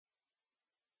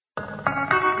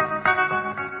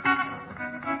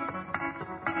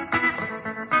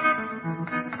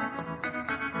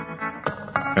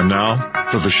And now,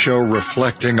 for the show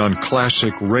reflecting on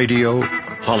classic radio,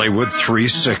 Hollywood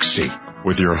 360,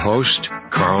 with your host,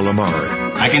 Carl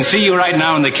Amari. I can see you right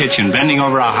now in the kitchen, bending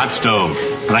over a hot stove,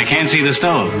 but I can't see the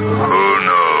stove. Who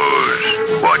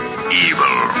knows what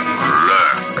evil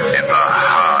lurks in the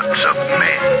hearts of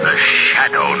men? The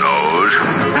shadow knows.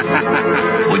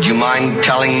 Would you mind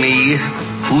telling me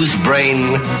whose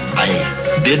brain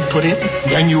I did put in?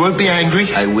 And you won't be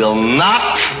angry? I will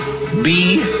not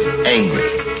be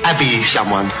angry. Abby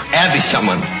someone. Abby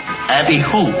someone. Abby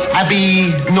who? Abby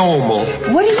normal.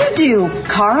 What do you do,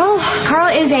 Carl?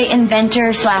 Carl is a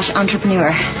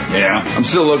inventor/entrepreneur. Yeah, I'm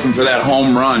still looking for that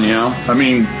home run, you know? I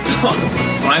mean,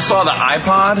 when I saw the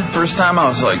iPod first time, I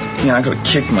was like, I could have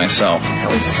kicked myself.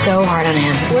 That was so hard on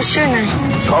him. What's your name?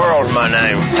 Carl's my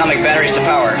name. Atomic batteries to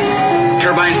power.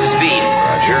 Turbines to speed.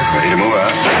 Roger, ready to move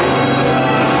out.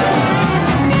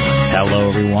 Hello,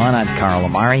 everyone. I'm Carl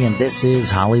Amari, and this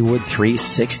is Hollywood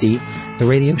 360, the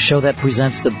radio show that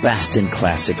presents the best in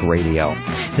classic radio.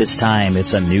 This time,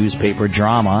 it's a newspaper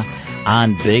drama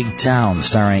on Big Town,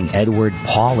 starring Edward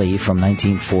Pawley from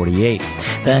 1948.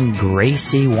 Then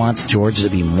Gracie wants George to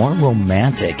be more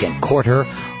romantic and court her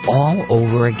all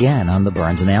over again on the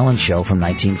Burns and Allen show from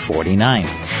 1949.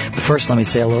 But first, let me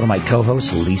say hello to my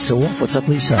co-host, Lisa Wolf. What's up,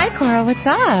 Lisa? Hi, Carl. What's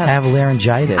up? I have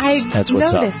laryngitis. That's what's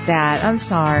up. I noticed that. I'm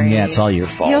sorry. Yeah, it's all your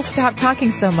fault. You'll stop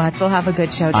talking so much. We'll have a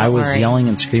good show. Don't was worry. Yelling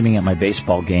and screaming at my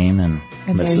baseball game, and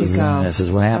this is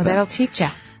what happened. Oh, that'll teach you.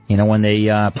 You know, when they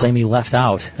play me left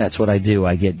out, that's what I do.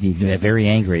 I get very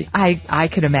angry. I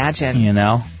could imagine. You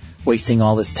know, wasting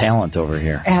all this talent over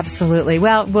here. Absolutely.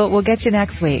 Well, we'll get you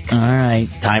next week. All right.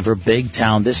 Time for Big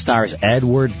Town. This stars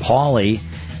Edward Pawley.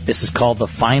 This is called The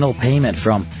Final Payment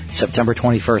from September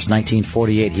 21st,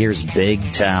 1948. Here's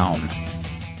Big Town.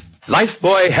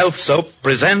 Lifebuoy Health Soap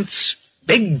presents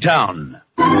Big Town.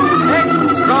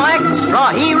 Extra,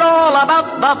 extra, hero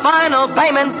about the final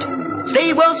payment.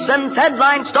 Steve Wilson's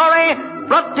headline story,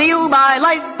 brought to you by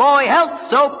Lifebuoy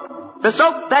Health Soap, the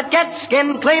soap that gets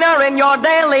skin cleaner in your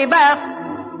daily bath.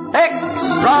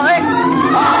 Extra,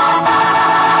 extra.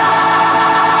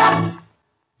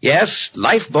 Yes,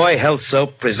 Lifebuoy Health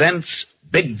Soap presents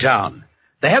Big Town,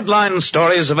 the headline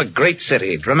stories of a great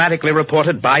city, dramatically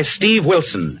reported by Steve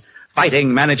Wilson,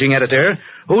 fighting managing editor,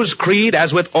 whose creed,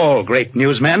 as with all great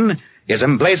newsmen, is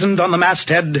emblazoned on the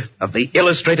masthead of the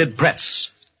Illustrated Press.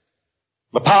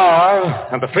 The power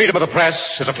and the freedom of the press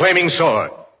is a flaming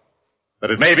sword,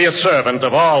 that it may be a servant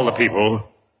of all the people.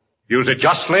 Use it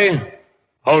justly,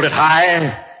 hold it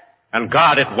high, and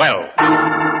guard it well.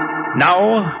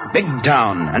 Now, Big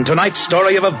Town, and tonight's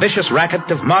story of a vicious racket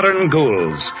of modern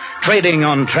ghouls, trading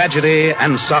on tragedy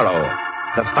and sorrow.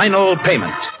 The Final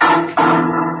Payment.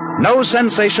 No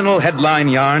sensational headline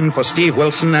yarn for Steve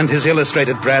Wilson and his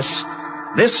Illustrated Press.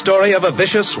 This story of a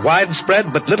vicious,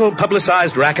 widespread, but little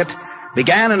publicized racket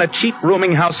began in a cheap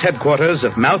rooming house headquarters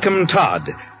of Malcolm Todd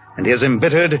and his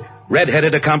embittered,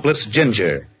 red-headed accomplice,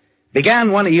 Ginger.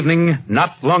 Began one evening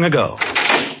not long ago.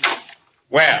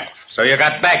 Well, so you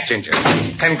got back, Ginger.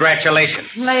 Congratulations.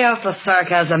 Lay off the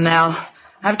sarcasm, Mal.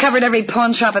 I've covered every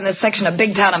pawn shop in this section of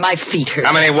Big Town and my feet hurt.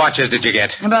 How many watches did you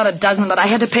get? About a dozen, but I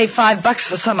had to pay $5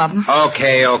 for some of them.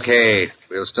 Okay.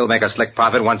 We'll still make a slick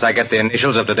profit once I get the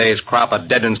initials of today's crop of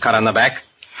dead ones cut on the back.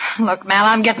 Look, Mal,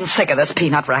 I'm getting sick of this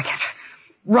peanut racket.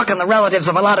 Rucking the relatives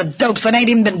of a lot of dopes that ain't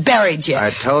even been buried yet.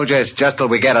 I told you it's just till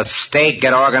we get a stake,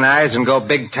 get organized, and go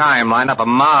big time. Line up a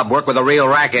mob, work with a real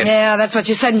racket. Yeah, that's what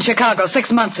you said in Chicago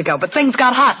 6 months ago. But things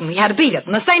got hot and we had to beat it.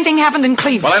 And the same thing happened in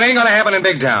Cleveland. Well, it ain't gonna happen in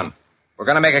Big Town. We're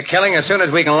gonna make a killing as soon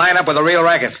as we can line up with a real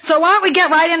racket. So why don't we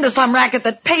get right into some racket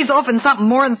that pays off in something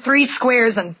more than 3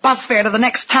 squares and bus fare to the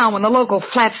next town when the local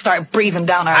flats start breathing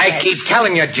down our heads? I keep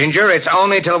telling you, Ginger, it's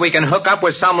only till we can hook up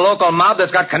with some local mob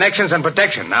that's got connections and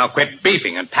protection. Now quit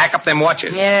beefing and pack up them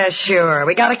watches. Yeah, sure.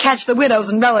 We gotta catch the widows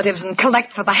and relatives and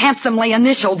collect for the handsomely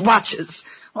initialed watches.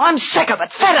 Well, I'm sick of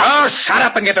it. Fed up. Oh, shut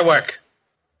up and get to work.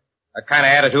 That kind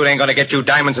of attitude ain't gonna get you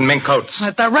diamonds and mink coats.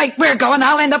 At the rate we're going,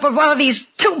 I'll end up with one of these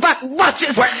 $2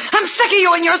 watches. What? I'm sick of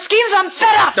you and your schemes. I'm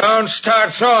fed up. Don't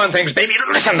start throwing things, baby.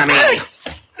 Listen to me.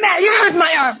 Matt, you hurt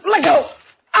my arm. Let go.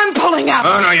 I'm pulling out.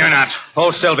 Oh, no, you're not.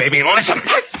 Hold still, baby. Listen.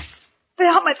 They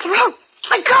out my throat.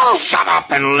 Let go. Shut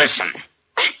up and listen.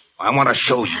 I want to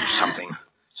show you something.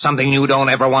 Something you don't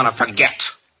ever want to forget.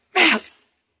 Matt,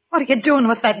 what are you doing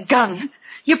with that gun?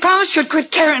 You promised you'd quit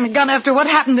carrying a gun after what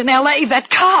happened in L.A., that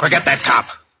cop. Forget that cop.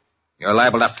 You're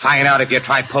liable to find out if you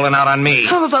try pulling out on me.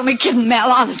 I was only kidding,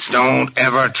 Mal, honest. Don't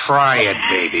ever try it,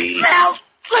 baby. Mal,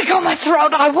 let go of my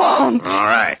throat. I won't. All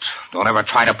right. Don't ever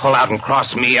try to pull out and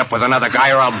cross me up with another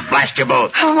guy or I'll blast you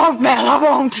both. I won't, Mal. I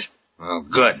won't. Oh,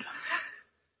 good.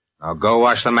 Now go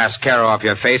wash the mascara off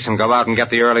your face and go out and get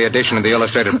the early edition of the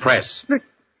Illustrated Press. The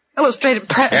Illustrated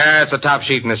Press? Yeah, it's the top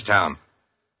sheet in this town.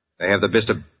 They have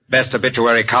the best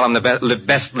obituary column, the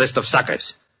best list of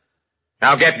suckers.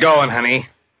 Now get going, honey.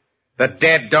 The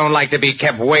dead don't like to be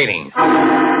kept waiting.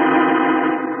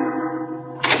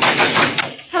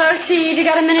 Hello, Steve. You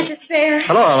got a minute to spare?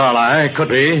 Hello, Lorelei. Could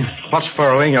be. What's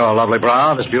furrowing your lovely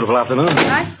brow this beautiful afternoon?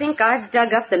 I think I've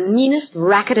dug up the meanest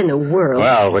racket in the world.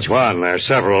 Well, which one? There's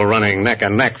several running neck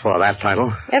and neck for that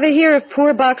title. Ever hear of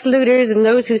poor box looters and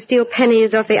those who steal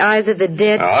pennies off the eyes of the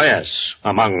dead? Oh, yes.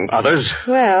 Among others.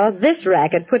 Well, this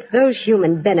racket puts those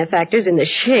human benefactors in the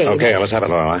shade. Okay, let's have it,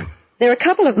 Lorelei. There are a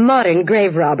couple of modern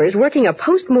grave robbers working a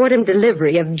post-mortem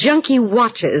delivery of junky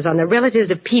watches on the relatives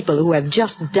of people who have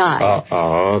just died.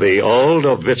 Uh-oh, the old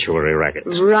obituary racket.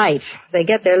 Right. They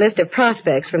get their list of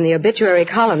prospects from the obituary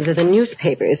columns of the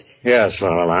newspapers. Yes,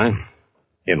 Lorelei.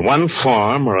 In one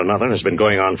form or another has been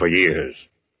going on for years.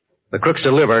 The crooks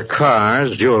deliver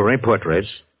cars, jewelry,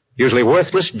 portraits, usually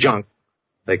worthless junk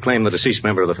they claim the deceased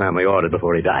member of the family ordered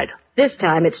before he died. This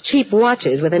time it's cheap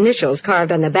watches with initials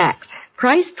carved on the backs.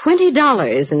 Price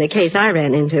 $20 in the case I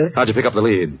ran into. How'd you pick up the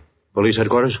lead? Police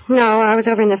headquarters? No, I was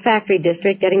over in the factory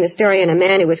district getting the story on a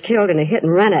man who was killed in a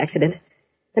hit-and-run accident.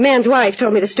 The man's wife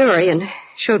told me the story and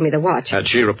showed me the watch. Had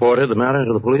she reported the matter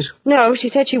to the police? No, she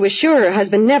said she was sure her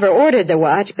husband never ordered the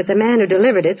watch, but the man who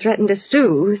delivered it threatened to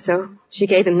sue, so she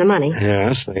gave him the money.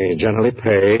 Yes, they generally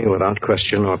pay without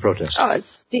question or protest. Oh,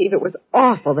 Steve, it was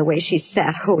awful the way she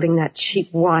sat holding that cheap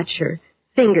watch, her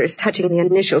fingers touching the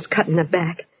initials cut in the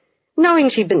back. Knowing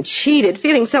she'd been cheated,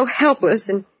 feeling so helpless,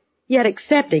 and yet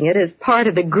accepting it as part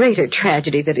of the greater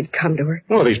tragedy that had come to her.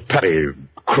 Well, these petty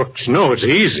crooks know it's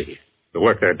easy to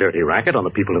work their dirty racket on the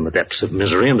people in the depths of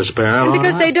misery and despair. And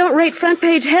because they don't rate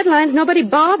front-page headlines, nobody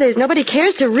bothers. Nobody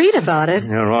cares to read about it.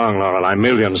 You're wrong, Lorelei.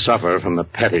 Millions suffer from the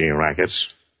petty rackets.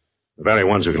 The very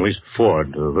ones who can least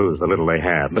afford to lose the little they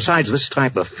have. Besides, this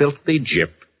type of filthy gyp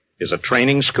is a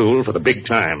training school for the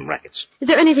big-time rackets. Is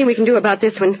there anything we can do about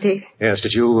this one, Steve? Yes,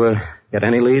 did you get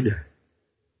any lead?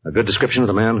 A good description of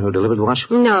the man who delivered the watch?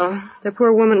 No. The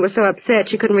poor woman was so upset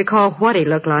she couldn't recall what he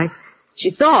looked like. She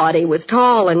thought he was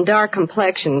tall and dark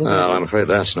complexioned. Well, I'm afraid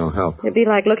that's no help. It'd be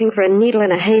like looking for a needle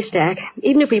in a haystack,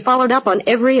 even if we followed up on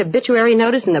every obituary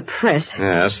notice in the press.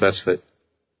 Yes, that's the...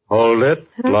 Hold it.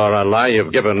 Lorelei,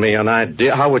 you've given me an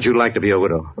idea. How would you like to be a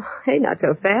widow? Hey, not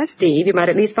so fast, Steve. You might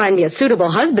at least find me a suitable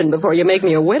husband before you make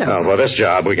me a widow. Well, for this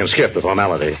job, we can skip the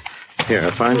formality. Here,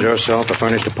 find yourself a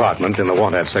furnished apartment in the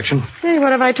want-ad section. Hey,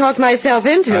 what have I talked myself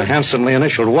into? A handsomely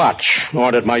initialed watch.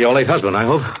 Ordered by your late husband, I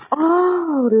hope.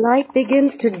 Oh, light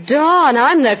begins to dawn.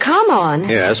 I'm the come-on.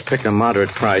 Yes, pick a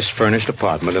moderate-priced furnished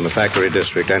apartment in the factory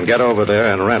district and get over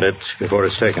there and rent it before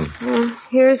it's taken.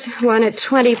 Here's one at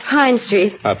 20 Pine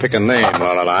Street. Pick a name,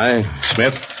 Lorelei.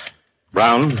 Smith,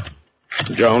 Brown,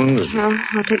 Jones. Oh,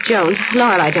 I'll take Jones.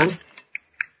 Lorelei Jones.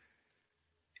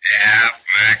 Yeah,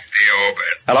 Mac, the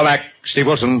obit. Hello, Mac. Steve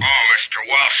Wilson. Oh, Mr.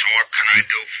 Wilson, what can I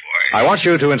do for you? I want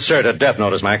you to insert a death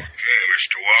notice, Mac. Okay,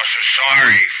 Mr. Wilson,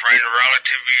 sorry. Friend or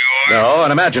relative of yours? No,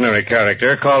 an imaginary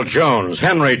character called Jones.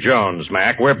 Henry Jones,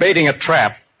 Mac. We're baiting a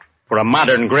trap for a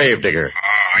modern gravedigger.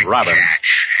 Oh, I Robin.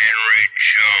 catch. Henry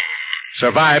Jones.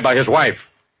 Survived by his wife,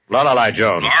 Lorelei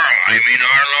Jones. Lorelei? You mean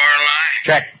our Lorelei?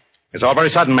 Check. It's all very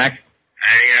sudden, Mac.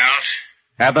 Anything else?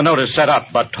 Have the notice set up,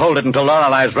 but hold it until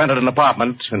Lorelei's rented an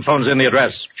apartment and phones in the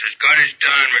address. It's as good as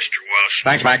done, Mr. Wilson.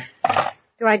 Thanks, Mac.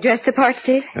 Do I dress the part,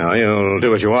 Steve? No, you'll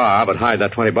do as you are, but hide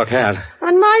that $20 hat.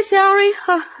 On my salary?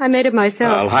 Oh, I made it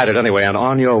myself. I'll hide it anyway, and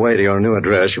on your way to your new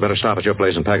address, you better stop at your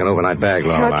place and pack an overnight bag,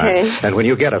 Lorelei. Okay. And when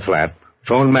you get a flat,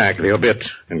 phone Mac, the obit,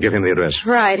 and give him the address.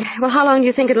 Right. Well, how long do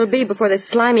you think it'll be before this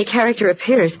slimy character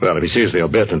appears? Well, if he sees the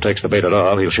obit and takes the bait at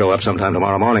all, he'll show up sometime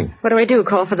tomorrow morning. What do I do,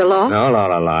 call for the law? No,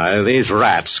 Lorelei, these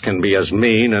rats can be as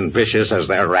mean and vicious as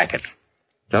their racket.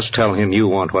 Just tell him you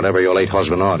want whatever your late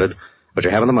husband ordered, but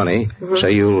you're having the money. Mm-hmm.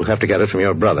 Say you'll have to get it from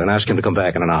your brother and ask him to come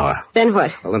back in an hour. Then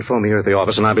what? Well, then phone me here at the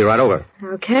office and I'll be right over.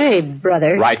 Okay,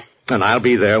 brother. Right. And I'll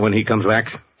be there when he comes back.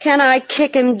 Can I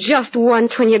kick him just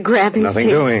once when you grab him, Nothing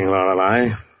Steve? doing,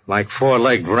 Lorelei. Like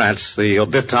four-legged rats, the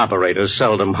obit operators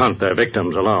seldom hunt their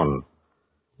victims alone.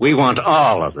 We want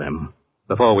all of them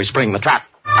before we spring the trap.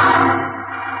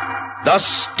 Thus,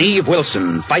 Steve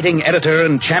Wilson, fighting editor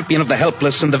and champion of the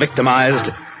helpless and the victimized,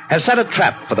 has set a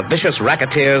trap for the vicious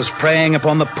racketeers preying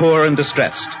upon the poor and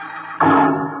distressed.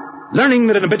 Learning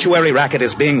that an obituary racket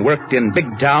is being worked in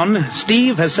Big Town,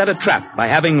 Steve has set a trap by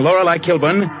having Lorelei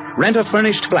Killborn rent a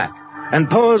furnished flat and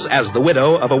pose as the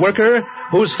widow of a worker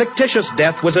whose fictitious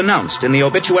death was announced in the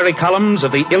obituary columns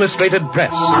of the Illustrated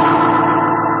Press.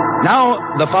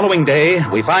 Now, the following day,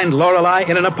 we find Lorelei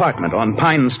in an apartment on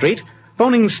Pine Street,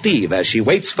 phoning Steve as she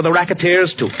waits for the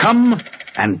racketeers to come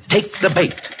and take the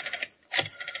bait.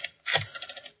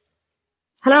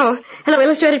 Hello,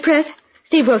 Illustrated Press.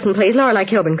 Steve Wilson, please. Lorelei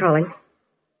Killborn calling.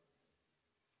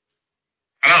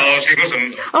 Hello, Steve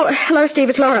Wilson. Oh, hello, Steve.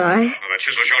 It's Lorelei. Well, that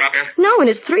chisel showed up yet? No, and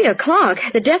it's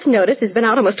 3:00. The death notice has been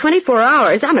out almost 24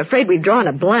 hours. I'm afraid we've drawn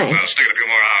a blank. Well, stick it a few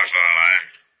more hours, Lorelei.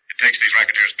 It takes these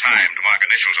racketeers time to mark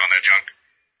initials on their junk,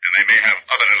 and they may have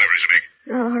other deliveries to make.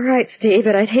 All right, Steve,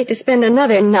 but I'd hate to spend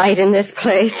another night in this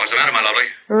place. What's the matter, my lovely?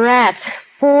 Rats.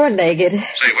 4-legged.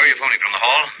 Say, where are you phoning from, the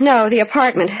hall? No, the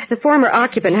apartment. The former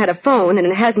occupant had a phone, and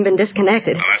it hasn't been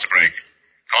disconnected. Well, that's a break.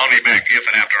 Call me back if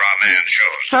and after our man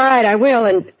shows. All right, I will,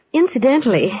 and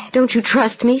incidentally, don't you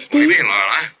trust me, Steve? What do you mean,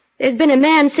 Lorelei? There's been a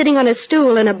man sitting on a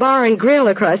stool in a bar and grill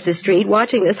across the street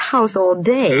watching this house all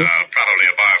day. Probably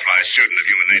a barfly student of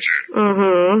human nature.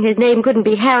 Mm-hmm. His name couldn't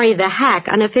be Harry the Hack,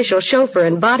 unofficial chauffeur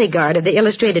and bodyguard of the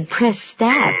Illustrated Press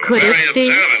staff, could it, Steve?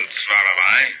 Very observant,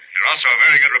 Lorelei. You're also a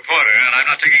very good reporter, and I'm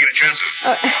not taking any chances.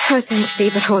 Thanks,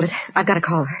 Steve, but hold it. I've got to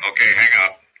call her. Okay, hang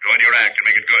up. Go into your act and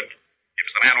make it good. If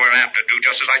it's the man we're after, do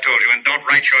just as I told you, and don't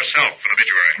write yourself an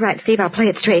obituary. Right, Steve, I'll play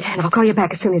it straight, and I'll call you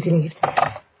back as soon as he leaves.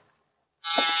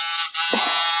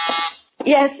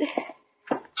 Yes.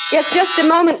 Yes, just a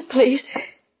moment, please.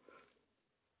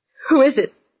 Who is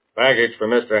it? Package for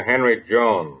Mr. Henry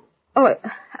Jones. Oh,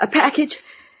 a package?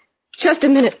 Just a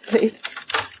minute, please.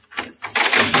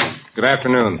 Good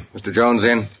afternoon. Mr. Jones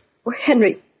in? Oh,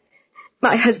 Henry,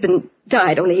 my husband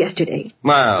died only yesterday.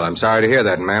 Well, I'm sorry to hear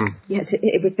that, ma'am. Yes,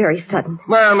 it was very sudden.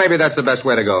 Well, maybe that's the best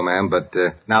way to go, ma'am, but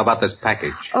now about this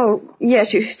package. Oh,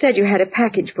 yes, you said you had a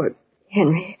package for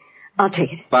Henry. I'll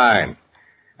take it. Fine.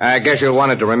 I guess you'll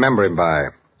want it to remember him by.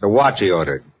 The watch he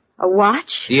ordered. A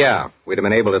watch? Yeah. We'd have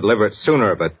been able to deliver it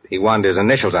sooner, but he wanted his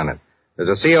initials on it. There's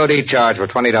a COD charge for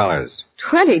 $20.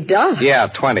 $20? Yeah,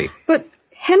 20. But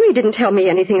Henry didn't tell me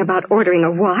anything about ordering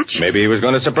a watch. Maybe he was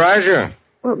going to surprise you.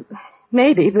 Well,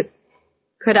 maybe, but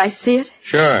could I see it?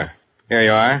 Sure. Here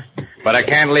you are. But I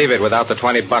can't leave it without the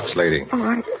 $20, lady.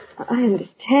 Oh, I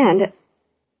understand.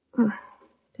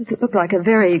 Doesn't look like a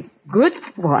very good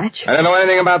watch. I don't know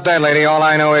anything about that, lady. All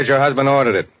I know is your husband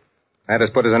ordered it. Had us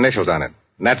put his initials on it.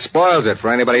 And that spoils it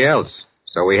for anybody else.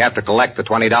 So we have to collect the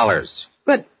 $20.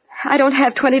 But I don't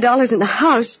have $20 in the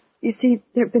house. You see,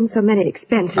 there have been so many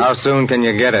expenses. How soon can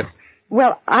you get it?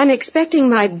 Well, I'm expecting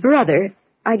my brother.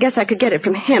 I guess I could get it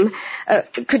from him.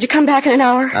 Could you come back in an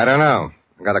hour? I don't know.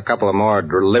 I've got a couple of more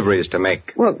deliveries to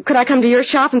make. Well, could I come to your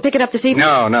shop and pick it up this evening?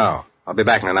 No. I'll be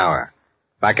back in an hour.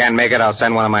 If I can't make it, I'll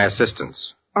send one of my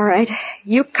assistants. All right.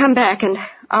 You come back and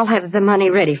I'll have the money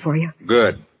ready for you.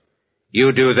 Good.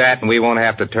 You do that and we won't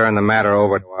have to turn the matter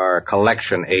over to our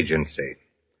collection agency.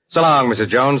 So long, Mrs.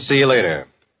 Jones. See you later.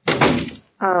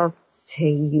 I'll say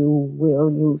you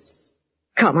will, you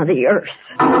scum of the earth.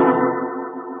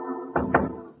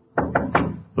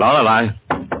 Lorelei?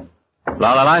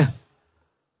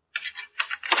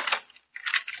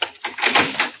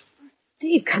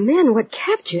 Steve, come in. What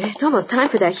kept you? It's almost time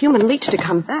for that human leech to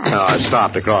come back. Oh, I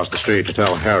stopped across the street to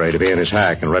tell Harry to be in his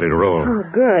hack and ready to roll. Oh,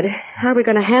 good. How are we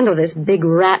going to handle this big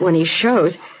rat when he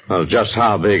shows? Well, just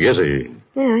how big is he?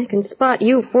 Yeah, he can spot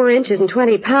you 4 inches and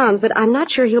 20 pounds, but I'm not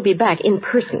sure he'll be back in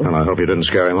person. Well, I hope you didn't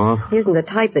scare him off. He isn't the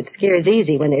type that scares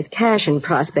easy when there's cash in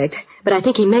prospect, but I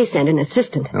think he may send an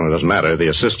assistant. No, it doesn't matter. The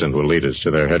assistant will lead us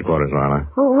to their headquarters, Lila.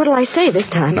 Well, what'll I say this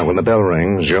time? Now, when the bell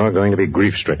rings, you're going to be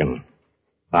grief-stricken.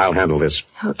 I'll handle this.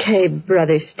 Okay,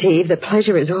 Brother Steve, the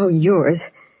pleasure is all yours.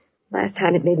 Last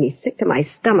time it made me sick to my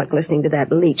stomach listening to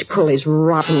that leech pull his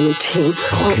rotten routine.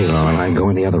 Okay, Lorelei, go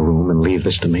in the other room and leave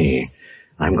this to me.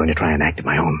 I'm going to try and act of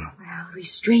my own. Well,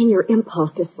 restrain your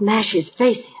impulse to smash his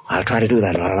face in. I'll try to do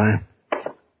that, Lorelei.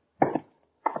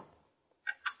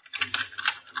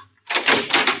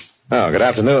 Oh, good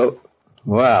afternoon.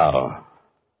 Well,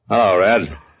 hello,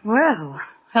 Red. Well,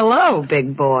 hello,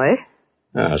 big boy.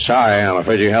 Sorry, I'm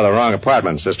afraid you have the wrong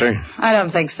apartment, sister. I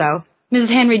don't think so. Mrs.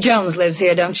 Henry Jones lives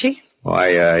here, don't she? Why,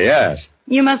 yes.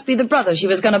 You must be the brother she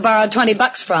was going to borrow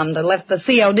 $20 from that left the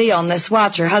COD on this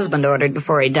watch her husband ordered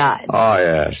before he died. Oh,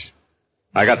 yes.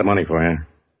 I got the money for you.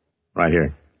 Right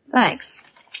here. Thanks.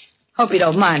 Hope you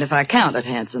don't mind if I count it,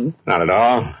 handsome. Not at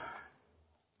all.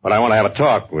 But I want to have a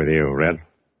talk with you, Red.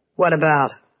 What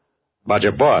about? About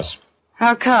your boss.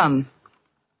 How come?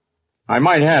 I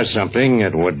might have something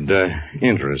that would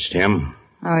interest him.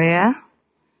 Oh, yeah?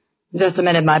 Just a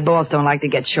minute, my boss don't like to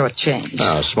get shortchanged.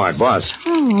 Oh, smart boss.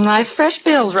 Nice fresh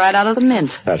bills right out of the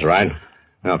mint. That's right.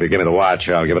 Now, if you give me the watch,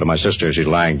 I'll give it to my sister. She's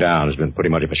lying down. It's been pretty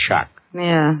much of a shock.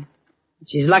 Yeah.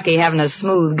 She's lucky having a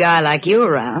smooth guy like you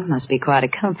around. Must be quite a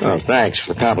comfort. Oh, thanks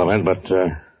for the compliment, but,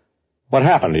 what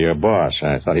happened to your boss?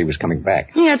 I thought he was coming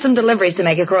back. He had some deliveries to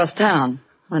make across town.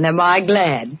 And am I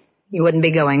glad? You wouldn't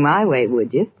be going my way,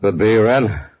 would you? Could be, Red.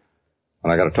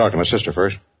 Well, I gotta talk to my sister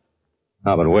first.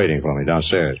 I've been waiting for me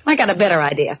downstairs. I got a better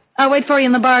idea. I'll wait for you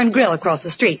in the bar and grill across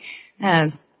the street.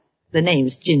 The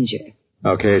name's Ginger.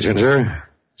 Okay, Ginger.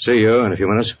 See you in a few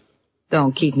minutes.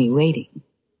 Don't keep me waiting,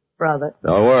 brother.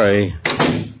 Don't worry.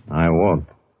 I won't.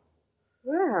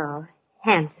 Well,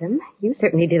 handsome, you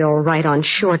certainly did all right on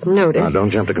short notice. Now,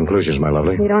 don't jump to conclusions, my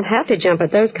lovely. You don't have to jump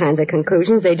at those kinds of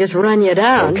conclusions. They just run you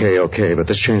down. Okay, but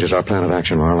this changes our plan of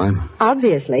action, Lorelei.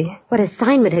 Obviously. What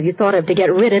assignment have you thought of to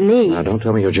get rid of me? Now, don't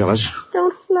tell me you're jealous.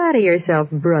 Don't flatter yourself,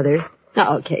 brother.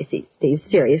 Oh, okay, see, Steve,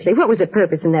 seriously, what was the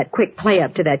purpose in that quick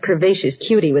play-up to that curvaceous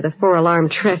cutie with a four-alarm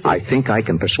trestle? I think I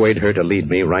can persuade her to lead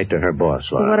me right to her boss,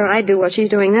 Laura. What do I do while she's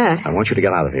doing that? I want you to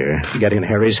get out of here, get in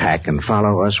Harry's hack, and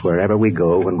follow us wherever we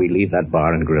go when we leave that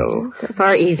bar and grill. So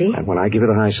far, easy. And when I give you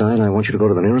the high sign, I want you to go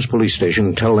to the nearest police station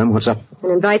and tell them what's up.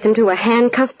 And invite them to a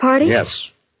handcuff party? Yes,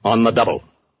 on the double.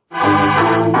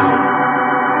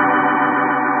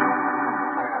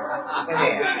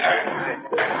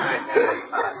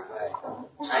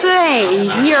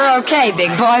 Say, you're okay,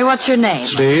 big boy. What's your name?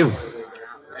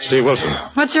 Steve Wilson.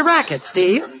 What's your racket,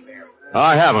 Steve?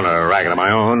 I haven't a racket of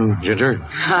my own, Ginger.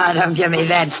 Don't give me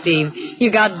that, Steve.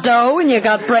 You got dough and you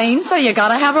got brains, so you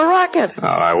gotta have a racket. Oh,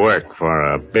 I work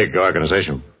for a big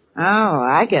organization. Oh,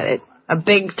 I get it. A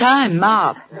big-time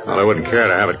mob. Well, I wouldn't care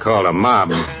to have it called a mob.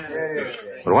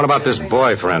 But what about this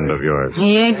boyfriend of yours?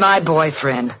 He ain't my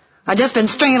boyfriend. I just been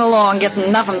stringing along,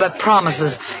 getting nothing but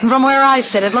promises. And from where I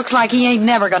sit, it looks like he ain't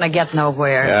never gonna get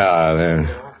nowhere. Yeah,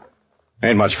 there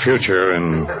ain't much future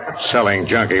in selling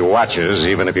junky watches,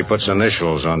 even if he puts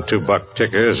initials on $2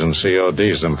 tickers and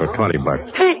CODs them for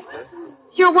 $20. Hey,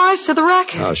 you're wise to the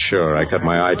racket. Oh, sure. I cut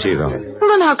my eye teeth on it. Well,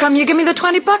 then how come you give me the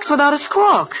 $20 without a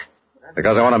squawk?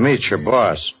 Because I want to meet your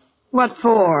boss. What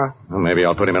for? Well, maybe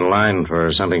I'll put him in line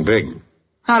for something big.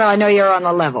 How do I know you're on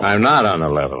the level? I'm not on the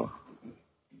level.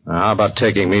 Now, how about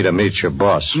taking me to meet your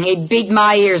boss? He'd beat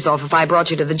my ears off if I brought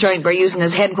you to the joint we're using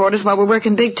as headquarters while we're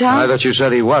working big time. I thought you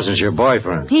said he wasn't your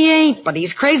boyfriend. He ain't, but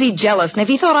he's crazy jealous, and if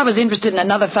he thought I was interested in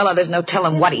another fella, there's no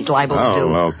telling what he's liable to do.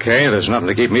 Oh, okay. There's nothing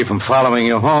to keep me from following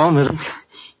you home, is there?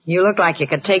 You look like you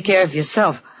could take care of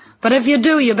yourself. But if you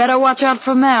do, you better watch out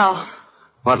for Mal.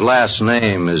 What last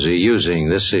name is he using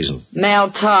this season? Mal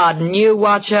Todd, and you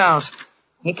watch out.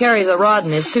 He carries a rod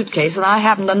in his suitcase, and I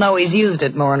happen to know he's used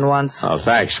it more than once. Oh,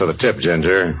 thanks for the tip,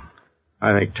 Ginger.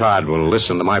 I think Todd will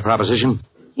listen to my proposition.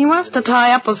 He wants to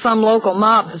tie up with some local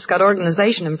mob that's got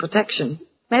organization and protection.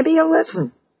 Maybe he'll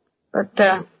listen.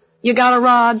 But, you got a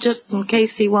rod just in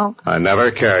case he won't? I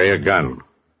never carry a gun.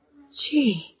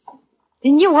 Gee,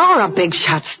 then you are a big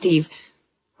shot, Steve.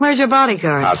 Where's your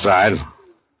bodyguard? Outside.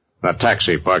 That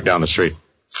taxi parked down the street.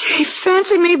 Gee,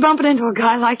 fancy me bumping into a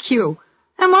guy like you.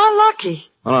 Am I lucky?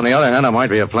 Well, on the other hand, I might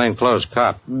be a plainclothes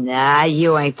cop. Nah,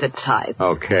 you ain't the type.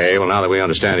 Okay, well, now that we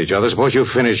understand each other, suppose you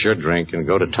finish your drink and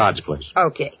go to Todd's place.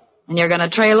 Okay. And you're gonna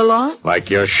trail along?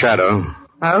 Like your shadow.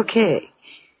 Okay.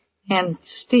 And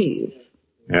Steve.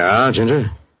 Yeah,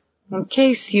 Ginger? In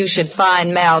case you should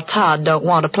find Mal Todd don't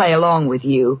want to play along with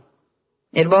you,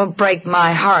 it won't break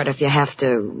my heart if you have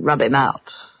to rub him out.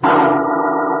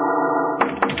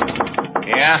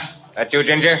 Yeah? That you,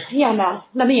 Ginger? Yeah, Mal.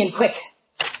 Let me in quick.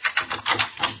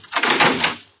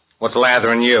 What's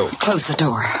lathering you? Close the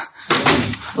door.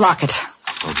 Lock it.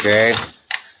 Okay.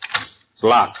 It's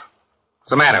locked. What's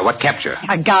the matter? What kept you?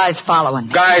 A guy's following.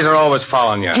 Guys are always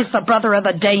following you. It's the brother of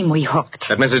the dame we hooked.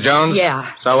 That Mrs. Jones?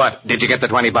 Yeah. So what? Did you get the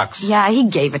 $20? Yeah, he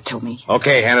gave it to me.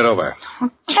 Okay, hand it over.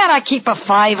 Can't I keep a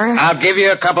 $5? I'll give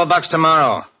you a couple of bucks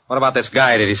tomorrow. What about this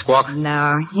guy? Did he squawk?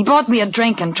 No. He bought me a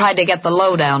drink and tried to get the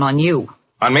lowdown on you.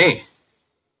 On me?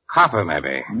 Copper,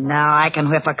 maybe. No, I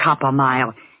can whip a cop a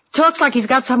mile. Talks like he's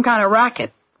got some kind of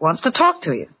racket. Wants to talk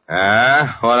to you.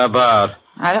 What about?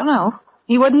 I don't know.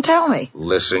 He wouldn't tell me.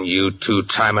 Listen, you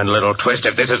two-timing little twist,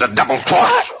 if this is a double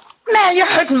cross. Man, you're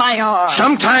hurting my arm.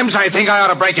 Sometimes I think I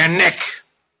ought to break your neck.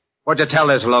 What'd you tell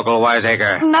this local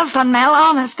wiseacre? Nothing, Mel,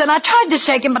 honest. And I tried to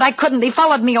shake him, but I couldn't. He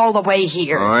followed me all the way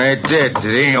here. Oh, he did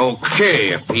he?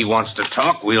 Okay. If he wants to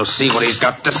talk, we'll see what he's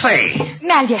got to say.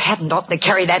 Mel, you hadn't ought to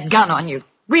carry that gun on you.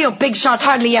 Real big shots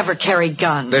hardly ever carry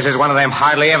guns. This is one of them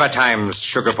hardly ever times,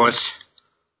 Sugarpuss.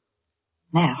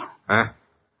 Mel. Huh?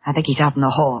 I think he's out in the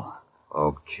hall.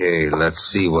 Okay, let's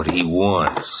see what he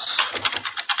wants.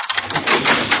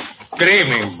 Good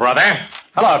evening, brother.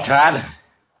 Hello, Todd.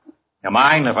 You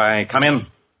mind if I come in?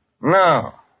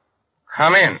 No.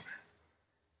 Come in.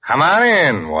 Come on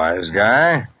in, wise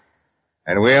guy,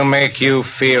 and we'll make you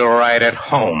feel right at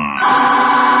home.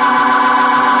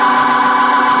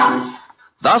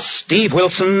 Thus, Steve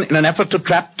Wilson, in an effort to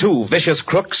trap two vicious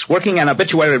crooks working an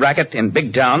obituary racket in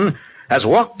Big Town, has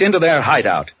walked into their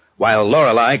hideout, while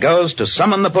Lorelei goes to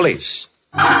summon the police.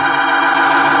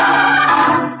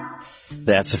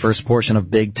 That's the first portion of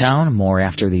Big Town. More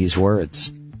after these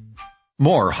words.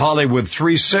 More Hollywood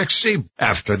 360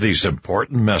 after these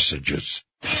important messages.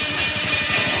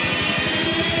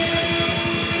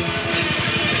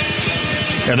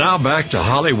 And now back to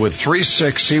Hollywood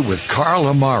 360 with Carl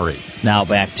Amari. Now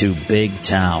back to Big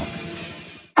Town.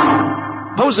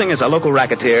 Posing as a local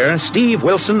racketeer, Steve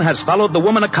Wilson has followed the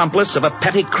woman accomplice of a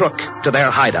petty crook to their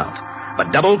hideout.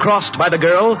 But double-crossed by the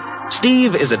girl,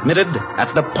 Steve is admitted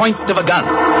at the point of a gun.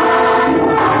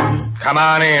 Come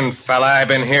on in, fella. I've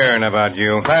been hearing about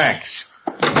you. Thanks.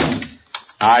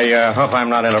 I hope I'm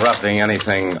not interrupting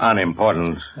anything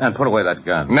unimportant. And put away that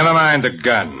gun. Never mind the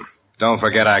gun. Don't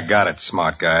forget I got it,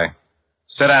 smart guy.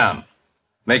 Sit down.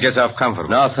 Make yourself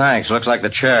comfortable. No, thanks. Looks like the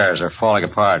chairs are falling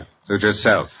apart. Suit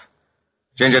yourself.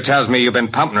 Ginger tells me you've been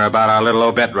pumping her about our little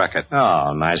obit racket.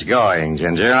 Oh, nice going,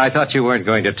 Ginger. I thought you weren't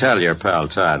going to tell your pal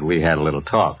Todd. We had a little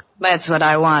talk. That's what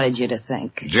I wanted you to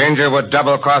think. Ginger would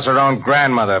double-cross her own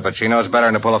grandmother, but she knows better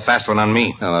than to pull a fast one on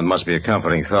me. Well, that must be a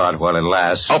comforting thought while it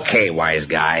lasts. Okay, wise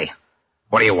guy.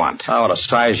 What do you want? I want to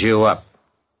size you up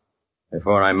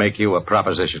before I make you a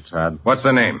proposition, Todd. What's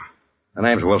the name? The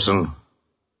name's Wilson.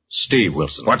 Steve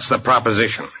Wilson. What's the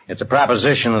proposition? It's a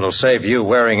proposition that'll save you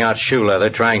wearing out shoe leather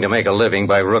trying to make a living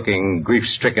by rooking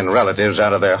grief-stricken relatives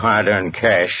out of their hard-earned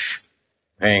cash,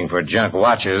 paying for junk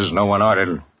watches no one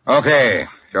ordered. Okay.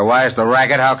 You're wise the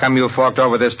racket. How come you forked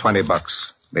over this $20?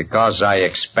 Because I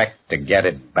expect to get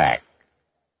it back.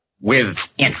 With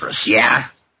interest, yeah?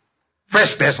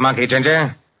 Frisk this monkey,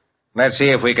 Ginger. Let's see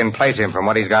if we can place him from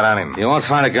what he's got on him. You won't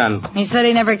find a gun. He said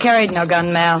he never carried no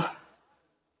gun, Mal.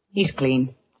 He's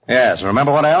clean. Yes,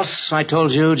 remember what else I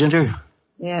told you, Ginger?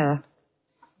 Yeah.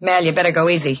 Mal, you better go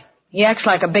easy. He acts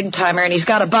like a big-timer, and he's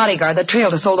got a bodyguard that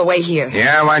trailed us all the way here.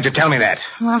 Yeah, why don't you tell me that?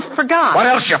 Well, I forgot. What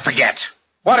else you forget?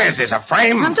 What is this, a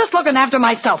frame? I'm just looking after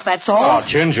myself, that's all. Oh,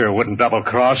 Ginger wouldn't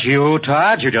double-cross you,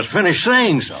 Todd. You just finished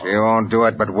saying so. She won't do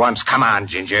it but once. Come on,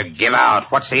 Ginger, give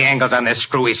out. What's the angles on this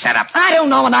screwy setup? I don't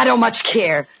know, and I don't much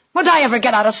care. What'd I ever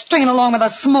get out of stringing along with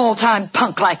a small-time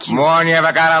punk like you? More than you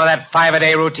ever got out of that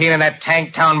 5-a-day routine in that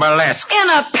Tank Town burlesque. In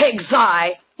a pig's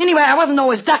eye. Anyway, I wasn't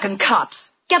always ducking cops.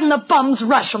 Getting the bums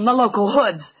rush from the local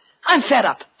hoods. I'm fed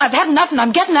up. I've had enough, and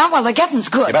I'm getting out while the getting's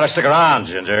good. You better stick around,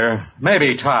 Ginger.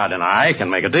 Maybe Todd and I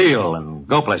can make a deal and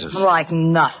go places. Like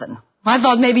nothing. I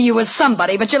thought maybe you was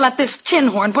somebody, but you let this tin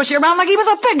horn push you around like he was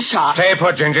a big shot. Stay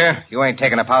put, Ginger. You ain't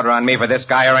taking a powder on me for this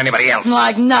guy or anybody else.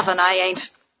 Like nothing, I ain't.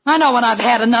 I know when I've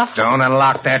had enough. Don't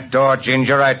unlock that door,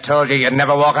 Ginger. I told you you'd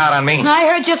never walk out on me. I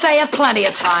heard you say it plenty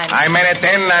of times. I meant it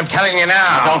then, and I'm telling you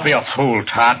now. Don't be a fool,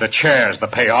 Todd. The chair's the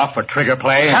payoff for trigger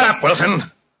play. Shut up,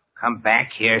 Wilson. Come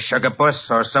back here, sugar puss,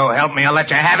 or so help me, I'll let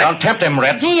you have it. Don't tempt him,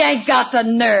 Red. He ain't got the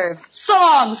nerve. So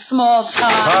long, small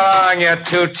time. Oh, you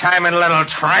two-timing little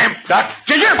tramp.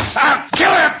 Ginger! I'll kill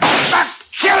her! I'll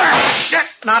kill her!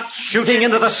 Not shooting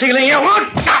into the ceiling, you would!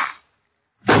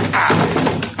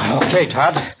 Okay,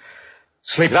 Todd.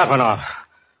 Sleep that one off.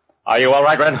 Are you all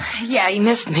right, Red? Yeah, he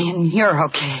missed me, and you're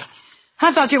okay.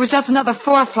 I thought you was just another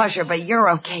four-flusher, but you're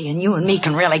okay, and you and me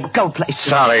can really go places.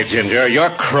 Sorry, Ginger.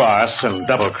 Your cross and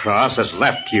double-cross has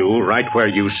left you right where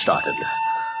you started.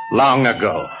 Long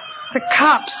ago. The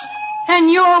cops. And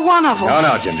you're one of them.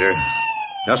 No, Ginger.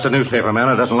 Just a newspaper man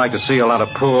who doesn't like to see a lot of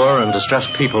poor and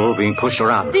distressed people being pushed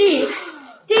around. Steve,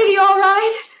 you all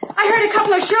right? I heard a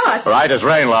couple of shots. Right as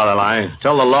rain, Lorelei.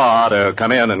 Tell the law to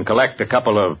come in and collect a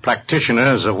couple of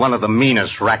practitioners of one of the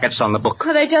meanest rackets on the book.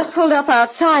 Well, they just pulled up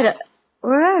outside.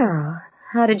 Well,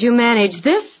 how did you manage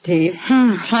this, Steve?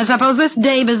 I suppose this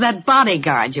Dave is that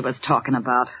bodyguard you was talking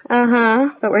about. Uh-huh.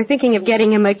 But we're thinking of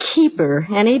getting him a keeper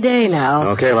any day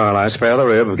now. Okay, Lorelei, spare the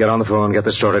rib. Get on the phone and get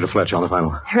this story to Fletch on the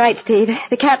final. Right, Steve.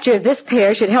 The capture of this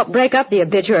pair should help break up the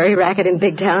obituary racket in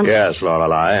Big Town. Yes,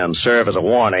 Lorelei, and serve as a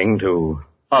warning to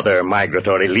other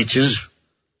migratory leeches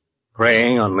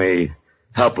preying on the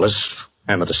helpless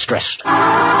and the distressed.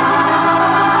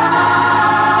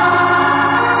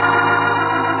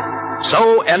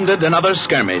 So ended another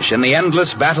skirmish in the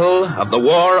endless battle of the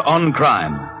war on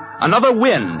crime. Another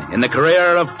win in the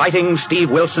career of fighting Steve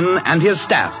Wilson and his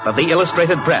staff of the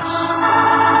Illustrated Press.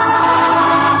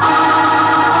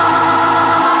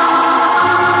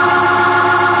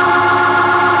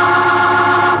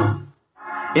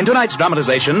 In tonight's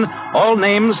dramatization, all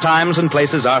names, times, and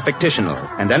places are fictional,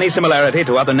 and any similarity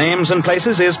to other names and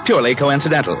places is purely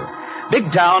coincidental.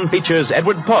 Big Town features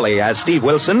Edward Pawley as Steve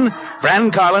Wilson,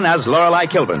 Fran Carlon as Lorelei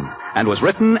Killborn, and was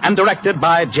written and directed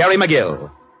by Jerry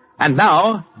McGill. And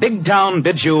now, Big Town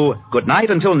bids you good night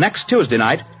until next Tuesday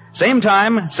night, same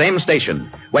time, same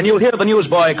station, when you'll hear the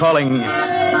newsboy calling...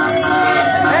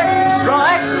 Extra,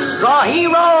 extra,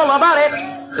 hero all about it.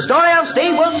 The story of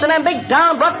Steve Wilson and Big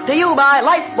Town brought to you by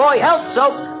Lifebuoy Health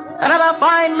Soap, another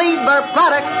fine liver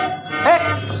product.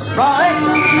 Extra,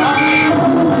 extra.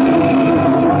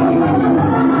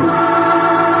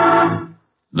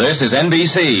 This is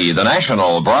NBC, the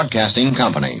national broadcasting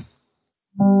company.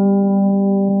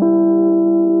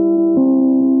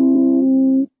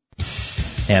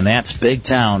 And that's Big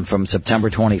Town from September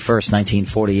 21st,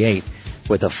 1948,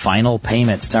 with a final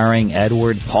payment starring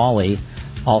Edward Pawley.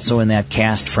 Also in that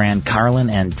cast, Fran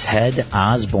Carlon and Ted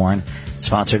Osborne,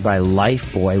 sponsored by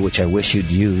Lifebuoy, which I wish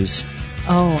you'd use.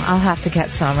 Oh, I'll have to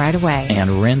get some right away. And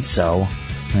Rinso.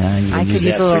 I could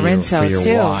use a little Rinso,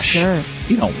 too. Wash. Sure.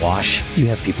 You don't wash. You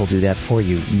have people do that for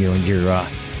you. Your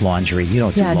laundry. You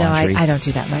don't do laundry. No, I don't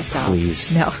do that myself.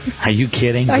 Please. No. Are you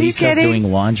kidding? Are you kidding?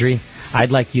 Doing laundry?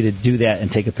 I'd like you to do that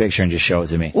and take a picture and just show it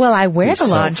to me. Well, I wear the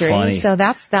laundry, so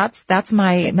that's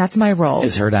my role.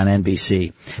 It's heard on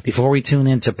NBC. Before we tune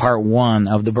into part 1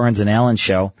 of the Burns and Allen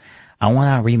show, I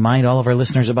want to remind all of our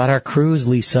listeners about our cruise,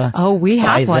 Lisa. Oh, we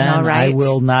have one, all right. I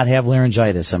will not have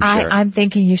laryngitis, I'm sure. I'm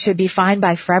thinking you should be fine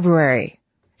by February.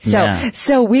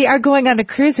 So we are going on a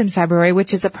cruise in February,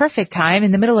 which is a perfect time.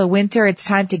 In the middle of winter, it's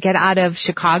time to get out of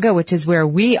Chicago, which is where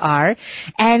we are,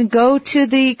 and go to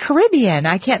the Caribbean.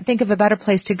 I can't think of a better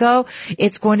place to go.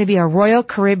 It's going to be a Royal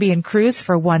Caribbean cruise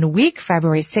for 1 week,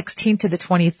 February 16th to the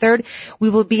 23rd.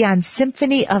 We will be on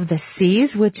Symphony of the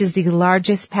Seas, which is the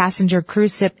largest passenger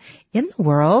cruise ship in the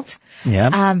world.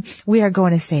 Yeah. We are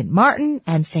going to St. Martin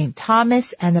and St.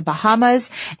 Thomas and the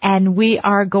Bahamas, and we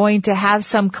are going to have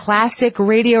some classic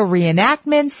radio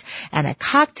reenactments and a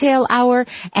cocktail hour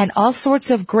and all sorts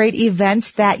of great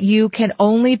events that you can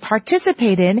only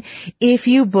participate in if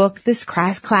you book this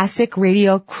classic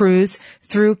radio cruise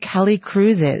through Kelly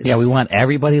Cruises. Yeah, we want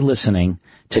everybody listening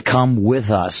to come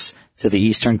with us to the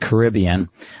Eastern Caribbean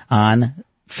on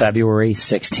February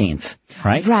 16th,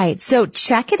 right? Right. So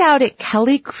check it out at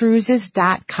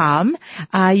kellycruises.com.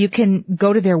 You can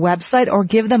go to their website or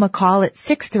give them a call at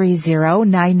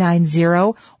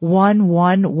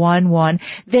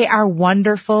 630-990-1111. They are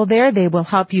wonderful there. They will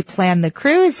help you plan the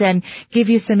cruise and give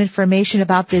you some information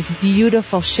about this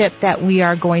beautiful ship that we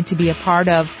are going to be a part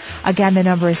of. Again, the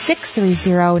number is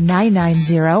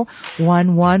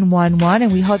 630-990-1111,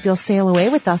 and we hope you'll sail away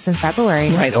with us in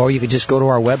February. Right. Or you could just go to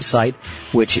our website,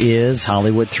 which is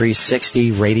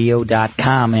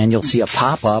Hollywood360radio.com, and you'll see a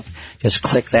pop-up. Just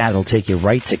click that. It'll take you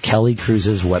right to Kelly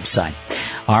Cruises' website.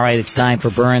 All right, it's time for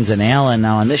Burns and Allen.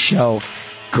 Now, on this show,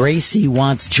 Gracie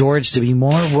wants George to be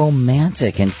more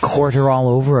romantic and court her all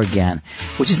over again,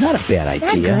 which is not a bad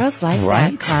idea. Yeah, girls like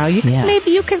that, Carl. Maybe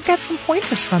you could get some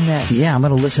pointers from this. Yeah, I'm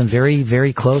going to listen very,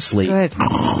 very closely. Good.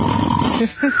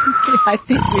 I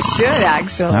think you should,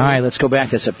 actually. All right, let's go back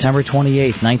to September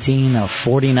 28th,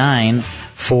 1949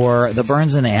 for the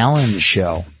Burns and Allen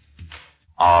show.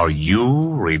 Are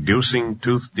you reducing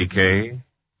tooth decay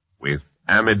with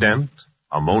Ammident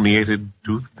ammoniated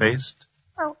toothpaste?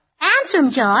 Oh, answer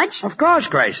him, George. Of course,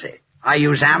 Gracie. I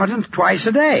use Ammident twice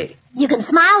a day. You can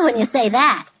smile when you say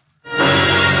that.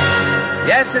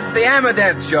 Yes, it's the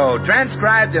Ammident Show,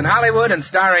 transcribed in Hollywood and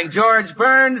starring George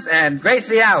Burns and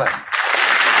Gracie Allen.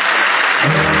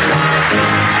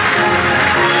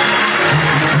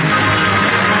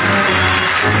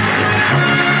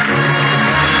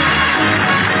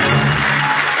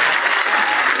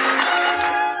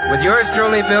 With yours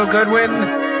truly, Bill Goodwin,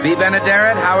 Bea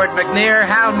Benaderet, Howard McNear,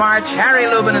 Hal March, Harry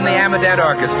Lubin, and the Ammident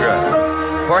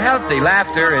Orchestra. For healthy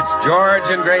laughter, it's George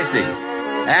and Gracie.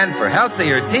 And for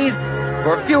healthier teeth,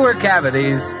 for fewer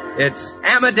cavities, it's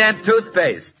Ammident Tooth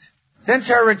Paste. Since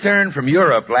her return from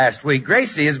Europe last week,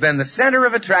 Gracie has been the center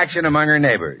of attraction among her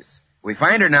neighbors. We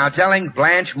find her now telling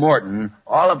Blanche Morton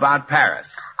all about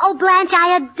Paris. Oh, Blanche,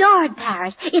 I adored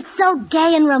Paris. It's so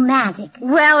gay and romantic.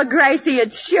 Well, Gracie,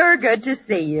 it's sure good to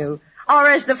see you. Or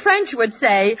as the French would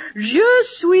say, je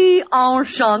suis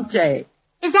enchantée.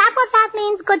 Is that what that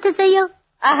means, good to see you?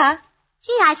 Uh-huh.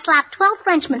 Gee, I slapped 12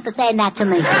 Frenchmen for saying that to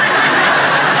me.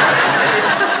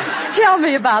 Tell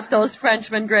me about those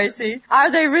Frenchmen, Gracie.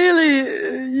 Are they really,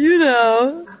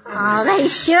 Oh, they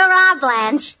sure are,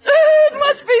 Blanche. It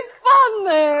must be fun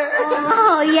there.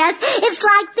 Oh, yes. It's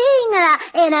like being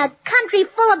in a country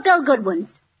full of Bill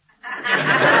Goodwins.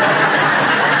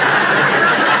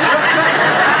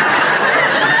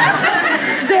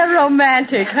 They're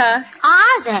romantic, huh?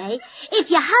 Are they? If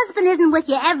your husband isn't with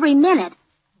you every minute,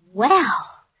 well.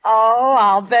 Oh,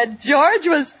 I'll bet George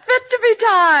was fit to be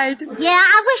tied. Yeah,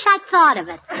 I wish I'd thought of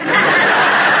it.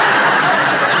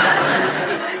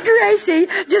 Gracie,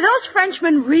 do those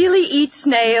Frenchmen really eat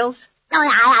snails? Oh,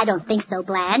 I don't think so,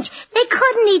 Blanche. They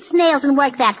couldn't eat snails and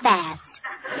work that fast.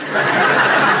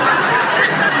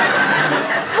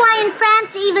 Why, in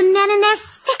France, even men in their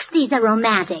 60s are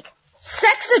romantic.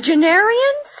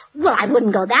 Sexagenarians? Well, I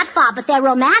wouldn't go that far, but they're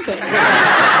romantic.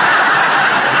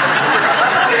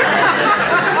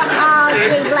 Oh,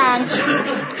 gee, Blanche.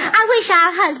 I wish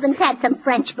our husbands had some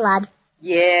French blood.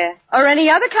 Yeah, or any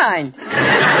other kind.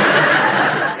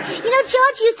 You know,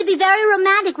 George used to be very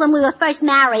romantic when we were first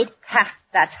married. Ha,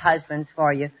 that's husbands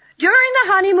for you. During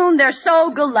the honeymoon, they're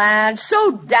so gallant,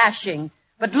 so dashing.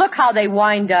 But look how they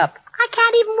wind up. I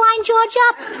can't even wind George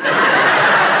up.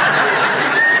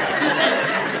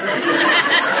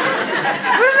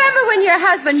 Remember when your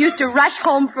husband used to rush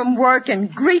home from work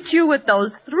and greet you with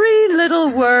those 3 little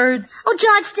words? Oh,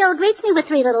 George still greets me with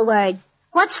 3 little words.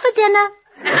 What's for dinner?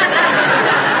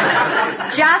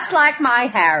 Just like my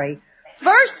Harry.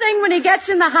 First thing when he gets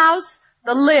in the house,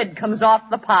 the lid comes off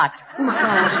the pot.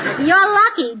 Oh, you're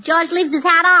lucky. George leaves his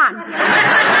hat on.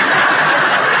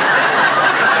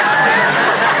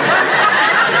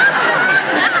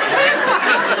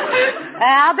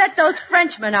 I'll bet those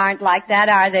Frenchmen aren't like that,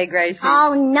 are they, Gracie?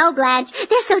 Oh, no, Blanche.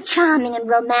 They're so charming and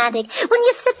romantic. When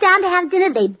you sit down to have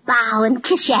dinner, they bow and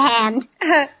kiss your hand.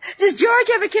 Does George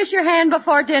ever kiss your hand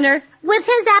before dinner? With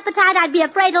his appetite, I'd be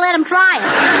afraid to let him try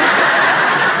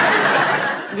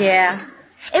it. Yeah.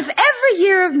 If every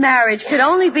year of marriage could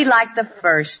only be like the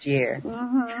first year.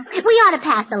 Mm-hmm. We ought to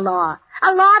pass a law.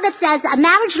 A law that says a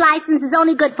marriage license is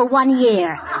only good for 1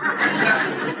 year.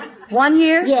 1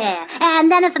 year? Yeah. And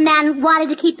then if a man wanted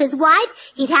to keep his wife,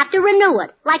 he'd have to renew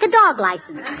it, like a dog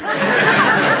license.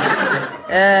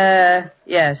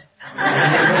 Yes.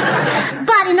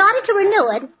 But in order to renew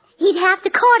it, he'd have to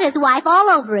court his wife all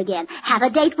over again, have a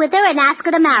date with her, and ask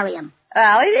her to marry him.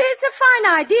 Well, it's a fine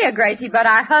idea, Gracie, but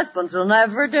our husbands will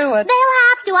never do it. They'll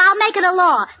have to. I'll make it a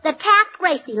law. The Taft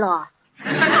Gracie law.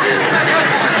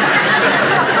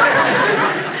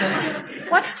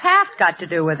 What's Taft got to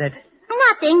do with it?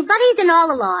 Nothing, but he's in all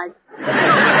the laws.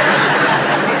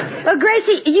 Well,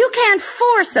 Gracie, you can't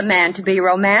force a man to be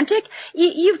romantic.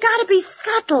 You've got to be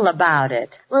subtle about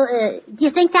it. Well, do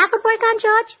you think that would work on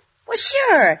George? Well,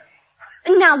 sure.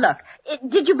 Now, look,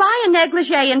 did you buy a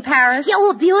negligee in Paris? Yeah,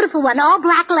 oh, a beautiful one, all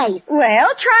black lace.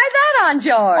 Well, try that on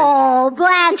George. Oh,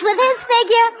 Blanche, with his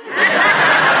figure.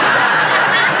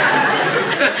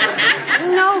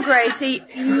 No, Gracie,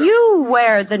 you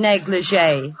wear the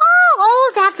negligee.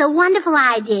 Oh, that's a wonderful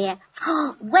idea.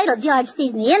 Oh, wait till George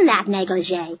sees me in that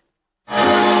negligee.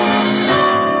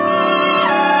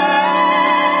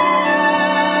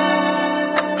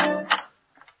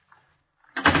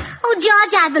 Oh,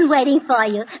 George, I've been waiting for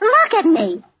you. Look at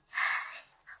me.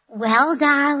 Well,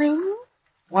 darling?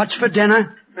 What's for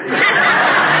dinner? George,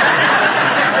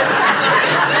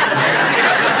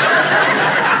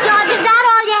 is that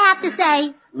all you have to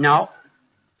say? No.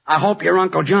 I hope your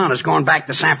Uncle John has gone back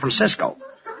to San Francisco.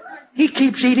 He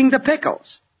keeps eating the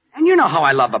pickles. And you know how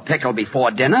I love a pickle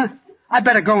before dinner. I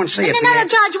better go and see if No,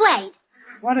 George, wait.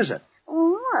 What is it?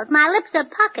 Oh, look, my lips are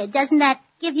puckered. Doesn't that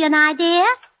give you an idea?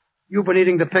 You've been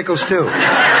eating the pickles, too. Oh,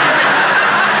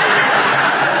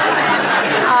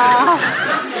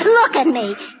 look at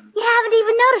me. You haven't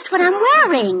even noticed what I'm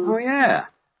wearing. Oh, yeah.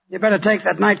 You better take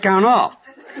that nightgown off.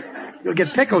 You'll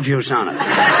get pickle juice on it.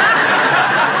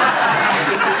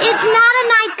 It's not a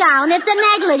nightgown. It's a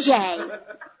negligee.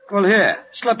 Well, here,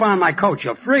 slip on my coat.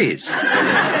 You'll freeze.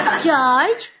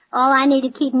 George, all I need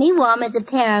to keep me warm is a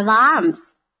pair of arms.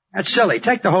 That's silly.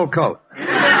 Take the whole coat.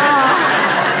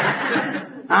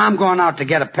 I'm going out to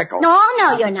get a pickle.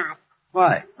 No, you're not.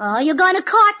 Why? Oh, you're going to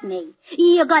court me.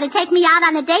 You're going to take me out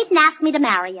on a date and ask me to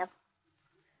marry you. Are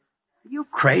you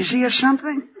crazy or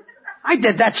something? I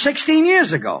did that 16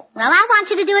 years ago. Well, I want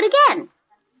you to do it again.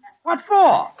 What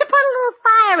for? To put a little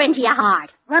fire into your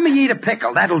heart. Let me eat a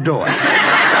pickle. That'll do it. I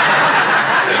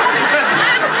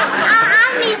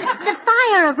mean, the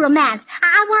fire of romance.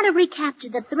 I want to recapture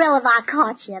the thrill of our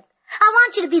courtship. I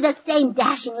want you to be the same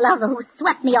dashing lover who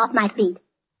swept me off my feet.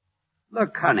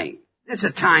 Look, honey, there's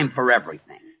a time for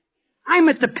everything. I'm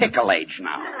at the pickle age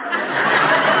now.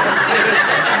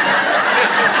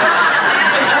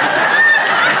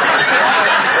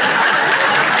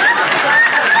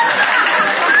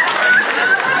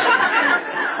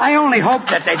 I only hope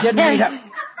that they didn't meet up.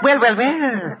 Well.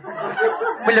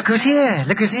 Well, look who's here.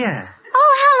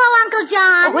 Oh, hello, Uncle Uncle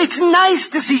John. Oh, it's nice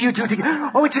to see you two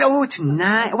together. Oh, it's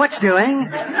nice. What's doing?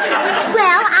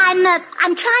 Well,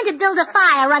 I'm trying to build a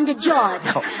fire under George.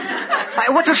 Oh.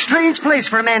 What's a strange place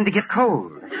for a man to get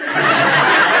cold?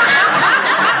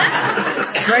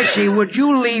 Gracie, would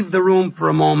you leave the room for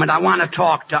a moment? I want to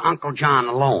talk to Uncle John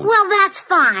alone. Well, that's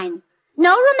fine.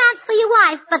 No romance for your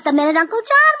wife, but the minute Uncle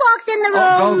John walks in the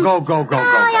room... Oh, go.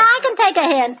 Oh, yeah, I can take a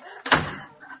hint.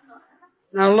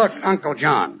 Now, look, Uncle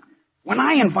John, when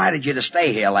I invited you to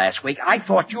stay here last week, I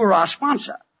thought you were our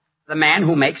sponsor, the man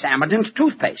who makes Ammident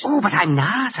Tooth Paste. Oh, but I'm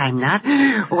not.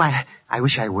 Oh, I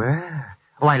wish I were.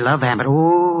 Oh, I love Ammident.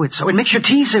 Oh, it makes your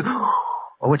teeth so...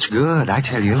 Oh, it's good, I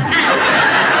tell you.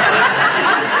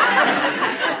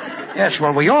 Yes,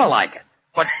 well, we all like it.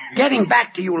 But getting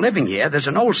back to you living here, there's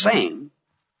an old saying,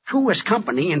 two is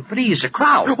company and three is a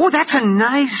crowd. Oh, that's a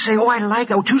nice saying. Oh, I like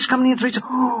it. Oh, two's company and three's a...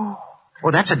 Oh,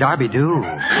 that's a Derby-do.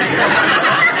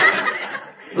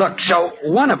 Look, so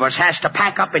one of us has to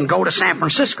pack up and go to San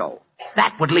Francisco.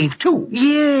 That would leave two.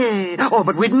 Yeah. Oh,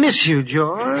 but we'd miss you,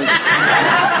 George.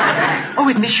 Oh,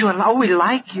 we'd miss you a lot. Oh, we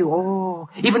like you. Oh,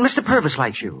 even Mr. Purvis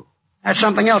likes you. There's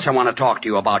something else I want to talk to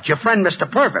you about. Your friend, Mr.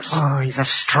 Purvis. Oh, he's a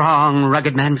strong,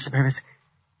 rugged man, Mr. Purvis.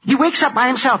 He wakes up by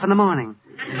himself in the morning.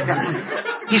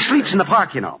 He sleeps in the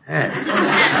park, you know.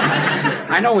 Yeah.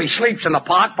 I know he sleeps in the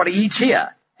park, but he eats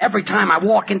here. Every time I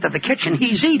walk into the kitchen,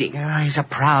 he's eating. Yeah, he's a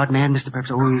proud man, Mr. Purvis.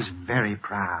 Oh, he's very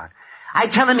proud. I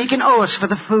tell him he can owe us for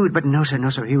the food, but no,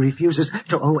 sir. He refuses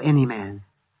to owe any man.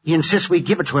 He insists we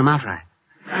give it to him outright.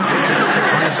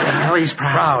 Oh, he's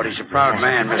proud. He's a proud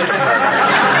man, Mr. Purvis.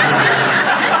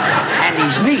 And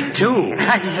he's neat, too.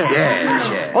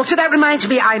 Yes. Oh, so that reminds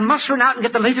me, I must run out and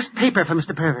get the latest paper for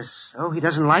Mr. Purvis. Oh, he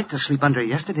doesn't like to sleep under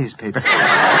yesterday's paper.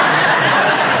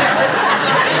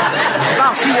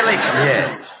 I'll see you later.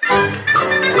 Yeah.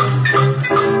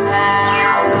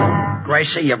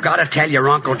 Gracie, you've got to tell your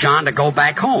Uncle John to go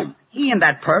back home. He and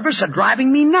that Purvis are driving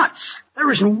me nuts. There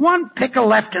isn't one pickle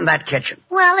left in that kitchen.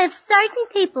 Well, if certain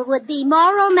people would be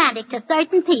more romantic to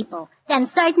certain people, then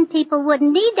certain people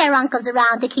wouldn't need their uncles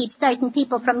around to keep certain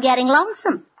people from getting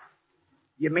lonesome.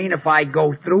 You mean if I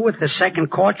go through with the second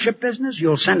courtship business,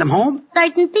 you'll send them home?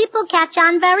 Certain people catch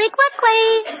on very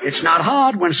quickly. It's not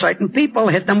hard when certain people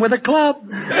hit them with a club. What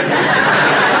do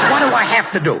I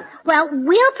have to do? Well,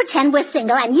 we'll pretend we're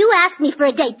single and you ask me for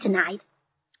a date tonight.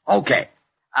 Okay.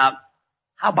 How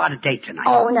about a date tonight?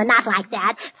 Oh, no, not like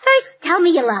that. First, tell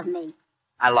me you love me.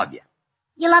 I love you.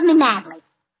 You love me madly.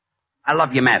 I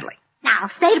love you madly. Now,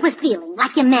 say it with feeling,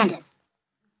 like you meant it.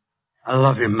 I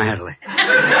love you madly.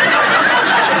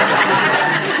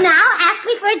 Now, ask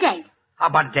me for a date. How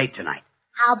about a date tonight?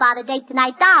 How about a date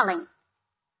tonight, darling?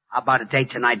 How about a date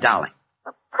tonight, darling?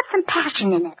 Well, put some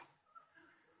passion in it.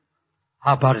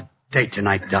 How about a date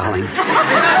tonight, darling? Now,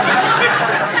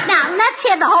 let's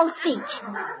hear the whole speech.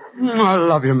 I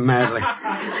love you madly.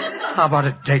 How about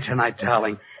a date tonight,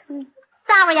 darling?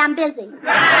 Sorry, I'm busy.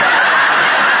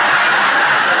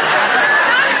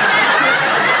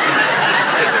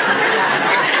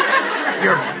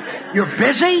 You're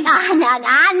busy? Oh, no,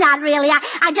 I'm not really.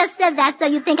 I just said that so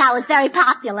you think I was very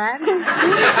popular.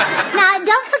 Now,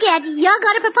 don't forget, you're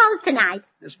going to propose tonight.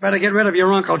 Just better get rid of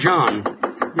your Uncle John.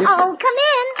 Oh, come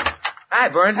in. Hi,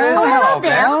 Burnses. Oh, hello,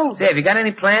 Bill. Say, have you got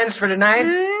any plans for tonight?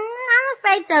 I'm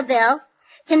afraid so, Bill.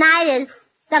 Tonight is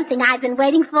something I've been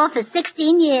waiting for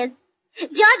 16 years.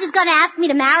 George is going to ask me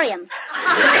to marry him.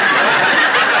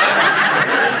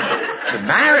 To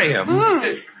marry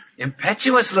him?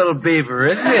 Impetuous little beaver,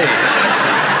 isn't he?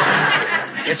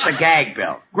 It's a gag,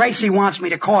 Bill. Gracie wants me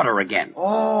to court her again.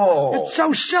 Oh. It's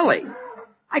so silly.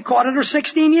 I courted her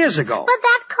 16 years ago. But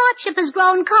that courtship has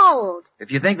grown cold.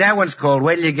 If you think that one's cold,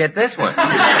 wait till you get this one.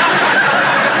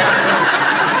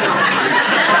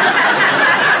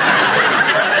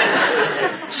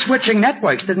 Switching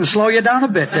networks didn't slow you down a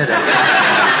bit, did it?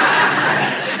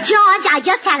 George, I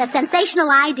just had a sensational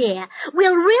idea.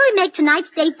 We'll really make tonight's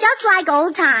date just like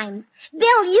old times.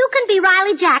 Bill, you can be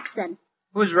Riley Jackson.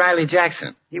 Who's Riley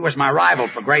Jackson? He was my rival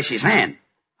for Gracie's hand.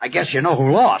 I guess you know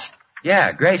who lost.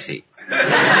 Yeah, Gracie.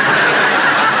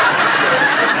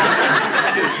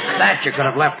 That you could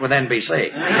have left with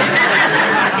NBC.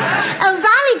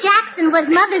 Riley Jackson was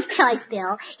Mother's choice,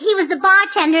 Bill. He was the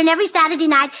bartender, and every Saturday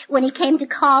night when he came to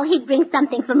call, he'd bring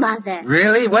something for Mother.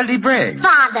 Really? What did he bring?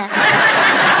 Father.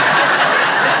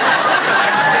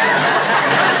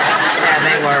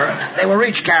 Yeah, they were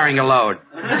each carrying a load.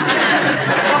 Now,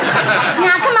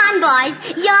 come on, boys.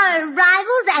 You're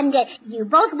rivals, and you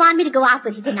both want me to go out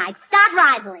with you tonight. Start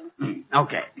rivaling.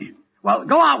 Okay. Well,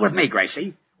 go out with me,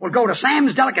 Gracie. We'll go to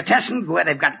Sam's Delicatessen where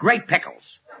they've got great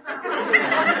pickles.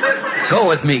 Go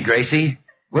with me, Gracie.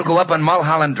 We'll go up on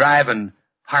Mulholland Drive and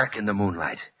park in the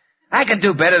moonlight. I can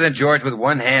do better than George with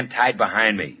one hand tied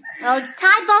behind me. Well,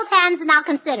 tie both hands and I'll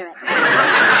consider it.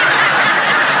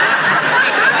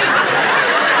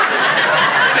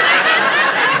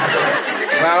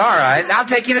 Well, all right. I'll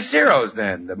take you to Ciro's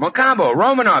then. The Mocambo,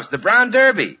 Romanoff's, the Brown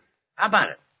Derby. How about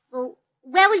it? Well,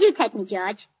 where will you take me,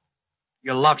 George?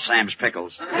 You love Sam's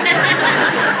pickles.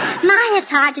 My, it's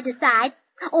hard to decide.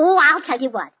 Oh, I'll tell you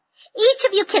what. Each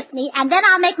of you kiss me, and then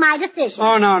I'll make my decision.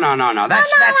 Oh, no.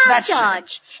 That's...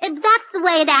 George. That's the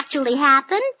way it actually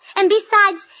happened. And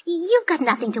besides, you've got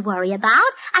nothing to worry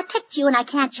about. I picked you, and I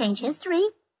can't change history.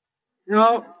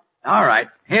 No. All right.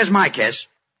 Here's my kiss.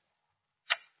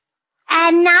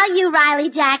 And now you,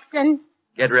 Riley Jackson.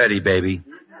 Get ready, baby.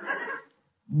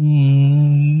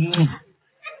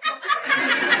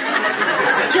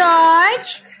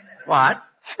 George? What?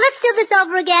 Let's do this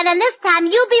over again, and this time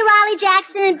you'll be Riley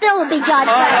Jackson and Bill will be George Burns.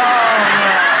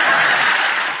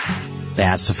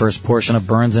 That's the first portion of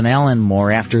Burns and Allen.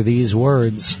 More after these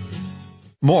words.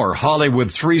 More Hollywood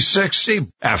 360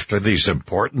 after these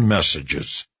important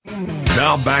messages.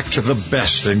 Now back to the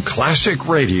best in classic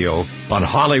radio on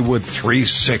Hollywood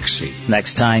 360.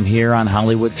 Next time here on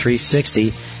Hollywood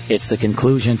 360, it's the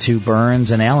conclusion to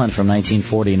Burns and Allen from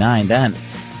 1949. Then,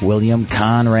 William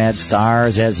Conrad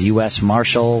stars as U.S.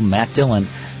 Marshal Matt Dillon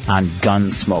on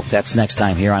Gunsmoke. That's next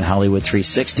time here on Hollywood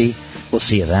 360. We'll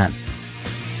see you then.